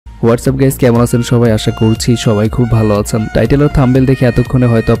WhatsApp guys, কেমন আছেন সবাই? আশা করছি সবাই খুব ভালো আছেন। টাইটেল আর থাম্বনেল দেখে এতক্ষণে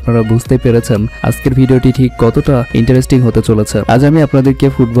হয়তো আপনারা বুঝতে পেরেছেন আজকের ভিডিওটি ঠিক কতটা ইন্টারেস্টিং হতে চলেছে। আজ আমি আপনাদেরকে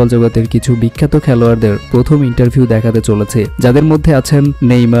ফুটবল জগতের কিছু বিখ্যাত খেলোয়াড়দের প্রথম ইন্টারভিউ দেখাতে চলেছি, যাদের মধ্যে আছেন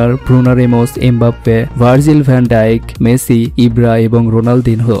Neymar, Bruno Ramos, Mbappe, Virgil van Dijk, Messi, Ibra এবং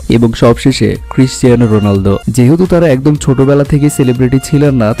রোনালদিনহো এবং সবশেষে ক্রিস্টিয়ানো রোনালদো। যেহেতু তারা একদম ছোটবেলা থেকে সেলিব্রিটি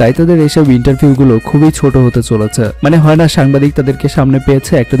ছিলেন না, তাই তাদের এসব ইন্টারভিউ গুলো খুবই ছোট হতে চলেছে। মানে হয় না, সাংবাদিক তাদেরকে সামনে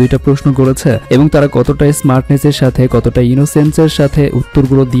পেয়েছে, একটা দুইটা প্রশ্ন করেছে এবং তারা কতটা স্মার্টনেসের সাথে, কতটা ইনোসেন্সের সাথে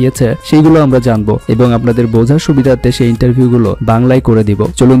উত্তরগুলো দিয়েছে সেগুলো আমরা জানবো এবং আপনাদের বোঝার সুবিধার্থে সেই ইন্টারভিউ গুলো বাংলায় করে দিব।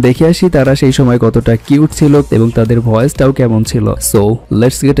 চলুন দেখে আসি তারা সেই সময় কতটা কিউট ছিল এবং তাদের ভয়েসটাও কেমন ছিল। So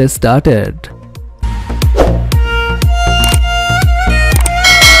let's get started.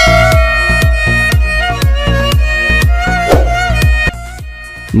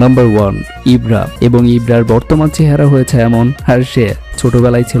 Number 1, Ibra. এবং ইব্রার বর্তমান চেহারা হয়েছে এমন, আর সে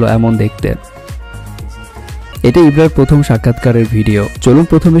ছোটবেলায় ছিল এমন দেখতে। এটা ইব্রার প্রথম সাক্ষাৎকারের ভিডিও। চলুন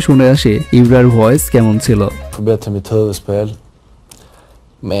প্রথমে শুনে আসি ইব্রার ভয়েস কেমন ছিল। Förbättra mitt huvudspel.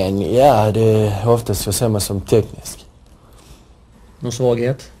 Men ja, det är oftast jag ser mig som teknisk. Någon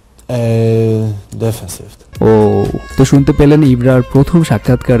svaghet? Defensivt. ও তো শুনতে পেলেন ইব্রার প্রথম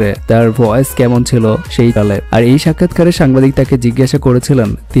সাক্ষাৎকারে তার ভয়েস কেমন ছিল সেই কালে। আর এই সাক্ষাৎকারে সাংবাদিক তাকে জিজ্ঞাসা করেছিলেন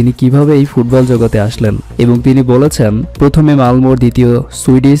তিনি কিভাবে এই ফুটবল জগতে আসলেন এবং তিনি বলেছেন, প্রথমে মালমোর, দ্বিতীয়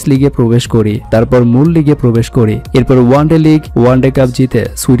সুইডিশ লিগে প্রবেশ করি, তারপর মূল লিগে প্রবেশ করি, এরপর ওয়ানডে লিগ, ওয়ানডে কাপ জিতে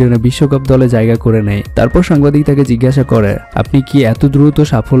সুইডেনের বিশ্বকাপ দলে জায়গা করে নেয়। তারপর সাংবাদিক তাকে জিজ্ঞাসা করে, আপনি কি এত দ্রুত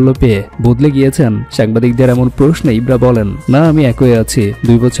সাফল্য পেয়ে বদলে গিয়েছেন? সাংবাদিকদের এমন প্রশ্নে ইব্রা বলেন, না, আমি একই আছি,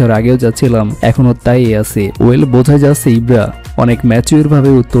 2 বছর আগেও যাচ্ছিলাম, এখনো তাই আছি। ওয়েল, বোঝা যাচ্ছে ইব্রা অনেক ম্যাচিউর ভাবে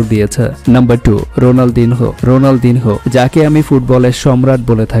উত্তর দিয়েছে। নাম্বার 2, রোনালদিনহো, যাকে আমি ফুটবলের সম্রাট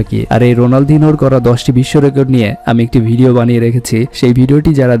বলে থাকি। আর এই রোনালদিনহোর করা 10টি বিশ্ব রেকর্ড নিয়ে আমি একটি ভিডিও বানিয়ে রেখেছি। সেই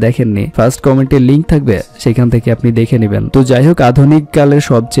ভিডিওটি যারা দেখেননি, ফার্স্ট কমেন্টে লিংক থাকবে, সেখান থেকে আপনি দেখে নেবেন। তো যাই হোক, আধুনিক কালের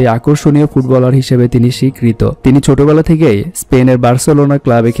সবচেয়ে আকর্ষণীয় ফুটবলার হিসেবে তিনি স্বীকৃত। তিনি ছোটবেলা থেকেই স্পেনের বার্সেলোনা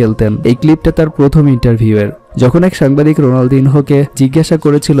ক্লাবে খেলতেন। এই ক্লিপটা তার প্রথম ইন্টারভিউয়ের। যখন এক সাংবাদিক রোনালদিনহোকে জিজ্ঞাসা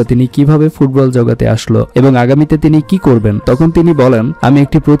করেছিল তিনি কিভাবে ফুটবল জগতে আসলো এবং আগামীতে তিনি কি করবেন, তখন তিনি বলেন, আমি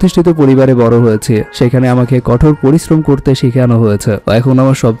একটি প্রতিষ্ঠিত পরিবারে বড় হয়েছি, সেখানে আমাকে কঠোর পরিশ্রম করতে শেখানো হয়েছে। এখন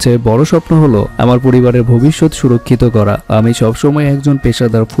আমার সবচেয়ে বড় স্বপ্ন হলো আমার পরিবারের ভবিষ্যৎ সুরক্ষিত করা। আমি সবসময় একজন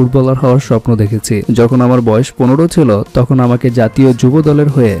পেশাদার ফুটবলার হওয়ার স্বপ্ন দেখেছি। যখন আমার বয়স 15 ছিল, তখন আমাকে জাতীয় যুব দলের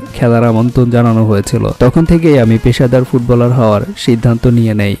হয়ে খেলার আমন্ত্রণ জানানো হয়েছিল। তখন থেকেই আমি পেশাদার ফুটবলার হওয়ার সিদ্ধান্ত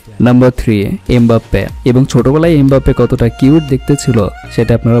নিয়ে নেই। Number 3, Mbappe. এবং ছোটবেলায় এমবাপ্পে কতটা কিউট দেখতে ছিল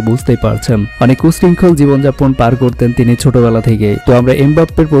সেটা আপনারা বুঝতেই পারছেন। অনেক উশৃঙ্খল জীবনযাপন পার করতেন তিনি ছোটবেলা থেকে। তো আমরা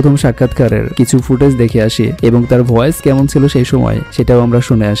এমবাপ্পের প্রথম সাক্ষাৎকারের কিছু ফুটেজ দেখে আসি এবং তার ভয়েস কেমন ছিল সেই সময় সেটাও আমরা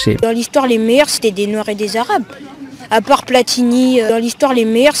শুনে আসি। Dans l'histoire, les meilleurs c'était des Noirs et des Arabes. À part Platini, dans l'histoire, les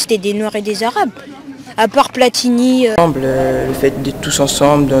meilleurs c'était des Noirs et des Arabes. À part Platini, le fait d'être tous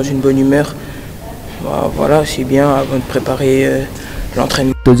ensemble dans une bonne humeur, voilà, c'est bien avant de préparer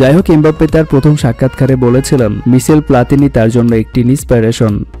l'entraînement. তো যাই হোক, Mbappe তার প্রথম সাক্ষাৎকারে বলেছিলেন Michel Platini তার জন্য একটি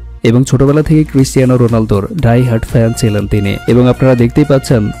ইন্সপিরেশন এবং ছোটবেলা থেকে ক্রিস্টিয়ানো রোনালদোর ডাই হার্ট ফ্যান ছিলেন তিনি। এবং আপনারা দেখতেই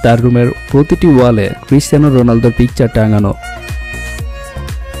পাচ্ছেন তার রুমের প্রতিটি ওয়ালে ক্রিস্টিয়ানো রোনালদোর পিকচার টাঙানো।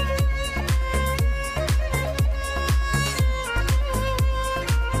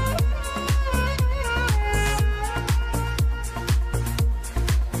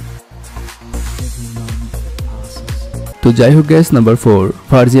 তো যাই হোক গাইস, নাম্বার 4,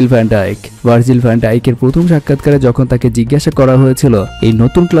 ভার্জিল ভ্যান ডাইকের প্রথম সাক্ষাৎকারে যখন তাকে জিজ্ঞাসা করা হয়েছিল এই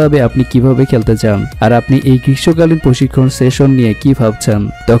নতুন ক্লাবে আপনি কিভাবে খেলতে চান আর আপনি এই গ্রীষ্মকালীন প্রশিক্ষণ সেশন নিয়ে কি ভাবছেন,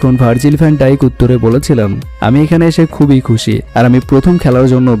 তখন ভার্জিল ভ্যান ডাইক উত্তরে বলেছিলেন, আমি এখানে এসে খুবই খুশি আর আমি প্রথম খেলার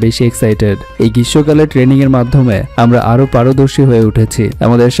জন্য বেশি এক্সাইটেড। এই গ্রীষ্মকালে ট্রেনিং এর মাধ্যমে আমরা আরো পারদর্শী হয়ে উঠেছি।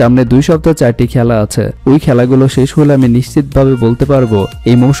 আমাদের সামনে 2 সপ্তাহ 4টি খেলা আছে। ওই খেলাগুলো শেষ হলে আমি নিশ্চিতভাবে বলতে পারবো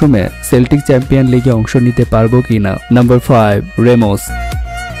এই মৌসুমে সেল্টিক চ্যাম্পিয়ন লিগে অংশ নিতে পারবো কিনা। নাম্বার 5,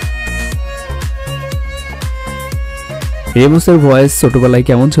 রেমোসের ভয়েস ছোটবেলায়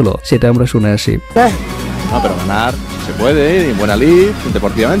কেমন ছিল সেটা আমরা শুনে আসি। No, pero ganar se puede, y buena lid,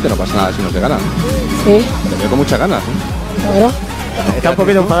 deportivamente no pasa nada si no se gana. sí, Te veo con muchas ganas. claro, Está un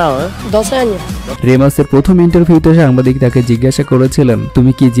poquito enfadado, ¿eh? 12 años. রেমাসের প্রথম ইন্টারভিউতে সাংবাদিক তাকে জিজ্ঞাসা করেছিলেন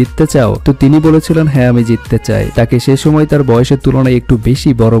তুমি কি জিততে চাও, তো তিনি বলেছিলেন হ্যাঁ আমি জিততে চাই। তাকে সে সময় তার বয়সের তুলনায় একটু বেশি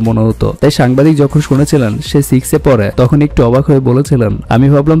বড় মনে হতো। তাই সাংবাদিক যখন শুনেছিলেন সে 6-এ পড়ে, তখন একটু অবাক হয়ে বলেছিলেন আমি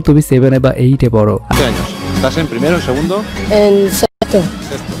ভাবলাম তুমি 7 বা 8-এ পড়ো। ¿Qué años? ¿Estás en primero, en segundo? En sexto.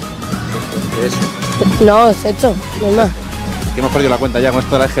 Sexto. Eso. No, sexto, no más. Que hemos perdido la cuenta ya con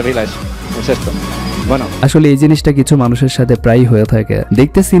esto de la SG Village. En sexto. Bueno, আসলে এই জিনিসটা কিছু মানুষের সাথে প্রায়ই হয়ে থাকে,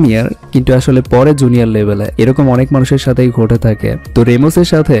 দেখতে সিনিয়র কিন্তু আসলে পরে জুনিয়র লেভেলে, এরকম অনেক মানুষের সাথেই ঘটে থাকে। তো রেমোসের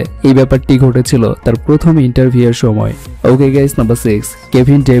সাথে এই ব্যাপারটি ঘটেছিল তার প্রথম ইন্টারভিউয়ের সময়। Okay guys, number 6,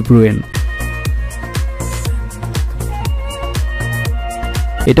 Kevin De Bruyne.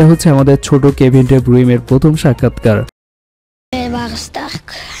 এটা হচ্ছে আমাদের ছোট কেভিন ডে ব্রুইনের প্রথম সাক্ষাৎকার। Wij waren sterk.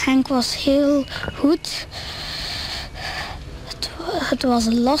 Henk was heel goed. Het was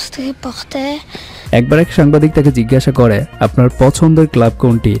een lastige partij. একবার এক সাংবাদিক তাকে জিজ্ঞাসা করে আপনার পছন্দের ক্লাব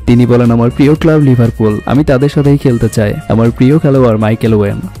কোনটি। তিনি বলেন আমার প্রিয় ক্লাব লিভারপুল, আমি তাদের সাথেই খেলতে চাই। আমার প্রিয় খেলোয়াড় মাইকেল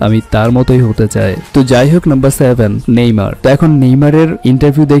ওয়েন, আমি তার মতোই হতে চাই। তো যাই হোক, নাম্বার 7, নেইমার। তো এখন নেইমারের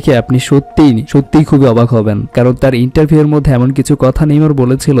ইন্টারভিউ দেখে আপনি সত্যিই খুবই অবাক হবেন, কারণ তার ইন্টারভিউয়ের মধ্যে এমন কিছু কথা নেইমার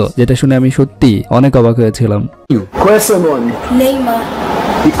বলেছিল যেটা শুনে আমি সত্যি অনেক অবাক হয়েছিলাম। Qual é seu nome? Neymer,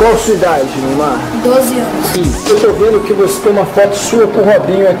 E qual a sua idade, Neymar? 12 anos. Eu tô vendo que você tem uma foto sua com o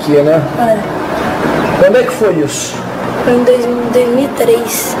Robinho aqui, né? É. Quando é que foi isso? Foi em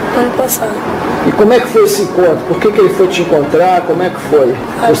 2003, ano passado. E como é que foi esse encontro? Por que ele foi te encontrar? Como é que foi?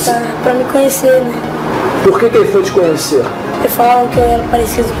 Pra me conhecer, né? Por que ele foi te conhecer? Porque falavam que eu era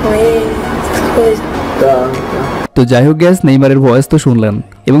parecido com ele, essas coisas. Tá. তো যাই হোক gas, নেইমারের voice তো শুনলেন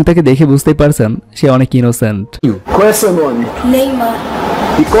এবং তাকে দেখে বুঝতেই পারছেন সে অনেক innocent. Qual é seu nome? Neymer,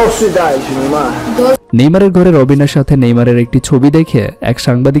 E qual a sua idade, Neymar? 12. নেইমারের ঘরে রবিনের সাথে নেইমারের একটি ছবি দেখে এক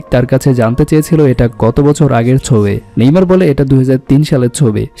সাংবাদিক তার কাছে জানতে চেয়েছিল এটা কত বছর আগের ছবি। নেইমার বলে এটা 2003 সালের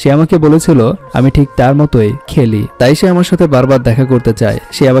ছবি। সে আমাকে বলেছিল আমি ঠিক তার মতোই খেলি, তাই সে আমার সাথে বারবার দেখা করতে চায়।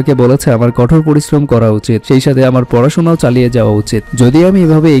 সে আমাকে বলেছে আমার কঠোর পরিশ্রম করা উচিত, সেই সাথে আমার পড়াশোনাও চালিয়ে যাওয়া উচিত। যদি আমি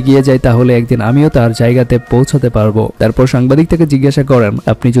এভাবে এগিয়ে যাই তাহলে একদিন আমিও তার জায়গাতে পৌঁছাতে পারবো। তারপর সাংবাদিক তাকে জিজ্ঞাসা করেন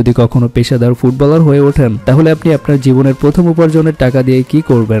আপনি যদি কখনো পেশাদার ফুটবলার হয়ে ওঠেন তাহলে আপনি আপনার জীবনের প্রথম উপার্জনের টাকা দিয়ে কি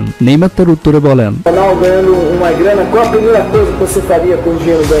করবেন। নেইমার তার উত্তরে বলেন Ganhando uma grana, qual a primeira coisa que você faria com o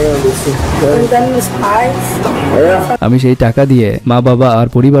dinheiro ganhando assim? Ajudando meus pais. আমি সেই টাকা দিয়ে মা বাবা আর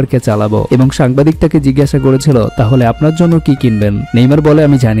পরিবারকে চালাবো। এবং সাংবাদিক তাকে জিজ্ঞাসা করেছিল তাহলে আপনার জন্য কি কিনবেন। নেইমার বলে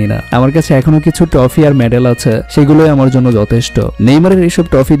আমি জানি না, আমার কাছে এখনো কিছু ট্রফি আর মেডেল আছে, সেগুলোই আমার জন্য যথেষ্ট। নেইমারের এইসব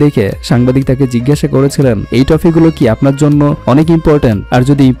ট্রফি দেখে সাংবাদিক তাকে জিজ্ঞাসা করেছিলেন এই ট্রফিগুলো কি আপনার জন্য অনেক ইম্পর্টেন্ট, আর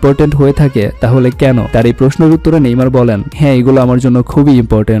যদি ইম্পর্টেন্ট হয়ে থাকে তাহলে কেন। তার এই প্রশ্নের উত্তরে নেইমার বলেন হ্যাঁ, এগুলো আমার জন্য খুবই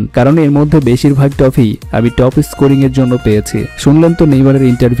ইম্পর্টেন্ট, কারণ এর মধ্যে বেশিরভাগ ট্রফি আমি টপ স্কোরিং এর জন্য পেয়েছি। শুনলেন তো নেইমারের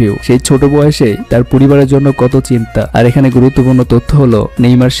ইন্টারভিউ, সেই ছোট বয়সে তার পরিবারের জন্য কত চিন্তা। আর এখানে গুরুত্বপূর্ণ তথ্য হলো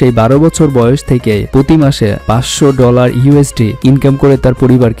নেইমার সেই 12 বছর বয়স থেকে প্রতি মাসে $500 USD ইনকাম করে তার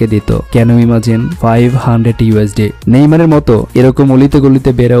পরিবারকে দিত। কেন ইমাজিন, $500 USD। নেইমারের মতো এরকম অলিতে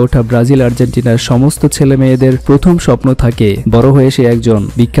গলিতে বেড়ে ওঠা ব্রাজিল আর্জেন্টিনার সমস্ত ছেলে মেয়েদের প্রথম স্বপ্ন থাকে বড় হয়ে সে একজন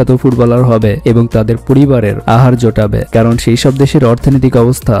বিখ্যাত ফুটবলার হবে এবং তাদের পরিবারের আহার জোটাবে, কারণ সেই সব দেশের অর্থনৈতিক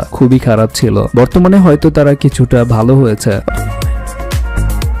অবস্থা খুবই খারাপ ছিল। বর্তমানে হয়তো তারা কিছুটা ভালো হয়েছে।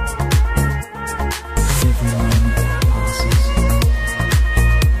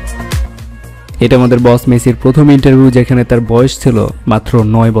 এটা আমাদের বস মেসির প্রথম ইন্টারভিউ, যেখানে তার বয়স ছিল মাত্র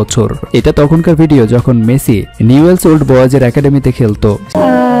 9 বছর। এটা তখনকার ভিডিও যখন মেসি নিউয়েলস ওল্ড বয়েজের একাডেমিতে খেলতো।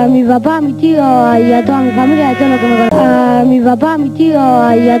 Mi papá, mi tío y a toda mi familia, a todo lo que me conoce. Mi papá, mi tío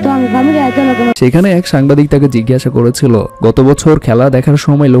y a toda mi familia, a todo lo que me সেখানে এক সাংবাদিক তাকে জিজ্ঞাসা করেছিল গত বছর খেলা দেখার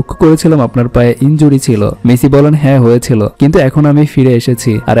সময় লক্ষ্য করেছিলাম আপনার পায়ে ইনজুরি ছিল। মেসি বলেন হ্যাঁ হয়েছিল, কিন্তু এখন আমি ফিরে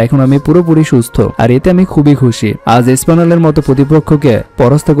এসেছি আর এখন আমি পুরোপুরি সুস্থ, আর এতে আমি খুবই খুশি। আজ স্পেনের মতো প্রতিপক্ষকে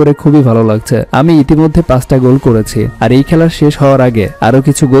পরাস্ত করে খুবই ভালো লাগছে। আমি ইতিমধ্যে 5টা গোল করেছি আর এই খেলা শেষ হওয়ার আগে আরো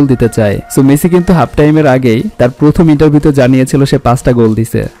কিছু গোল দিতে চাই। সো মেসি কিন্তু হাফ টাইমের আগেই তার প্রথম ইন্টারভিউতে জানিয়েছিল সে 5টা গোল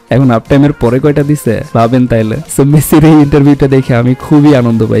দিছে। এখন হাফ টাইমের পরে কয়টা দিছে ভাবেন তাইলে। সো মেসির এই ইন্টারভিউটা দেখে আমি খুবই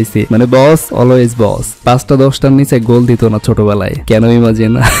আনন্দ পাইছি। মানে বস অলওয়েজ বস, 5টা 10টার নিচে গোল দিত না ছোটবেলায়। কেন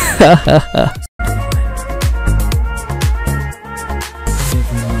ইমাজিন।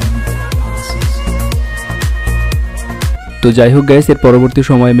 তো যাই হোক গাইস, এর পরবর্তী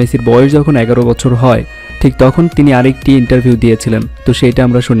সময়ে মেসির বয়স যখন 11 বছর হয় ঠিক তখন তিনি আরেকটি ইন্টারভিউ দিয়েছিলেন। তো সেইটা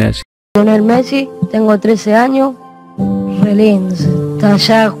আমরা শুনে আসি। Lionel Messi, tengo 13 años, re lindo. Está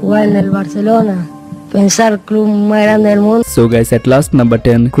allá a jugar en el Barcelona, pensar club más grande del mundo. So guys, at last number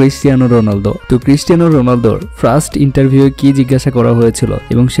 10, Cristiano Ronaldo. তো ক্রিস্টিয়ানো রোনালদোর ফার্স্ট ইন্টারভিউ কি জিজ্ঞাসা করা হয়েছিল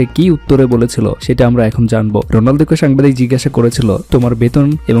এবং সে কি উত্তরে বলেছিল সেটা আমরা এখন জানবো। রোনালদোকে সাংবাদিক জিজ্ঞাসা করেছিল তোমার বেতন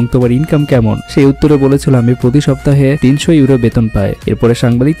এবং তোমার ইনকাম কেমন। সেই উত্তরে বলেছিল আমি প্রতি সপ্তাহে 300 ইউরো বেতন পাই। এরপরে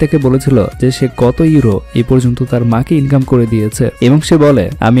সাংবাদিক তাকে বলেছিল যে সে কত ইউরো এই পর্যন্ত তার মাকে ইনকাম করে দিয়েছে এবং সে বলে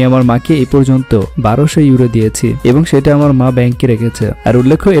আমি আমার মাকে এই পর্যন্ত 1200 ইউরো দিয়েছি এবং সেটা আমার মা ব্যাংকে রেখেছে। আর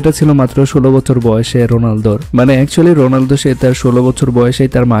উল্লেখ্য এটা ছিল মাত্র 16 বছর বয়সে রোনালদোর। মানে অ্যাকচুয়ালি রোনালদো সে তার 16 বছর বয়সে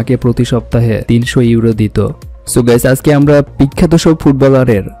তার মাকে প্রতি সপ্তাহে 300 ইউরো দিত। সো গাইস, আজকে আমরা বিখ্যাত সব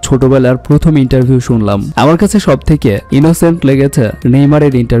ফুটবলারের ছোটবেলার প্রথম ইন্টারভিউ শুনলাম। আমার কাছে সবথেকে ইনোসেন্ট লেগেছে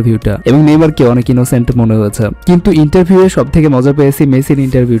নেইমারের ইন্টারভিউটা, এবং নেইমারকে অনেক ইনোসেন্ট মনে হয়েছে। কিন্তু ইন্টারভিউয়ে সবথেকে মজা পেয়েছি মেসির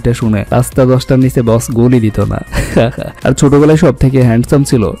ইন্টারভিউটা শুনে। 5-10টার নিচে বস গোলই দিত না। আর ছোটবেলায় সবথেকে হ্যান্ডসাম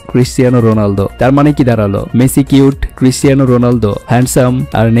ছিল ক্রিস্টিয়ানো রোনালদো। তার মানে কি দাঁড়ালো? Messi cute, Cristiano Ronaldo handsome,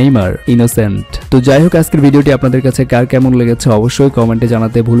 আর নেইমার ইনোসেন্ট। তো যাই হোক, আজকের ভিডিওটি আপনাদের কাছে কার কেমন লেগেছে অবশ্যই কমেন্টে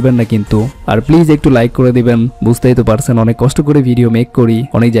জানাতে ভুলবেন না কিন্তু। আর প্লিজ একটু লাইক করে দিবেন। বুঝতেই তো পারছেন অনেক কষ্ট করে ভিডিও মেক করি,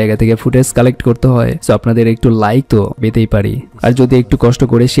 অনেক জায়গা থেকে ফুটেজ কালেক্ট করতে হয়। সো আপনাদের একটু লাইক তো পেতেই পারি, আর যদি একটু কষ্ট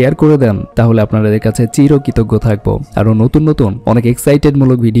করে শেয়ার করে দেন তাহলে আপনাদের কাছে চিরকৃতজ্ঞ থাকবো। আরো নতুন নতুন অনেক এক্সাইটেড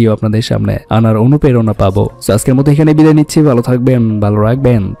মূলক ভিডিও আপনাদের সামনে আনার অনুপ্রেরণা পাবো। সো আজকের মতো এখানে বিদায় নিচ্ছি। ভালো থাকবেন, ভালো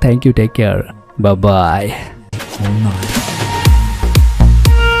রাখবেন। Thank you, take care, bye bye.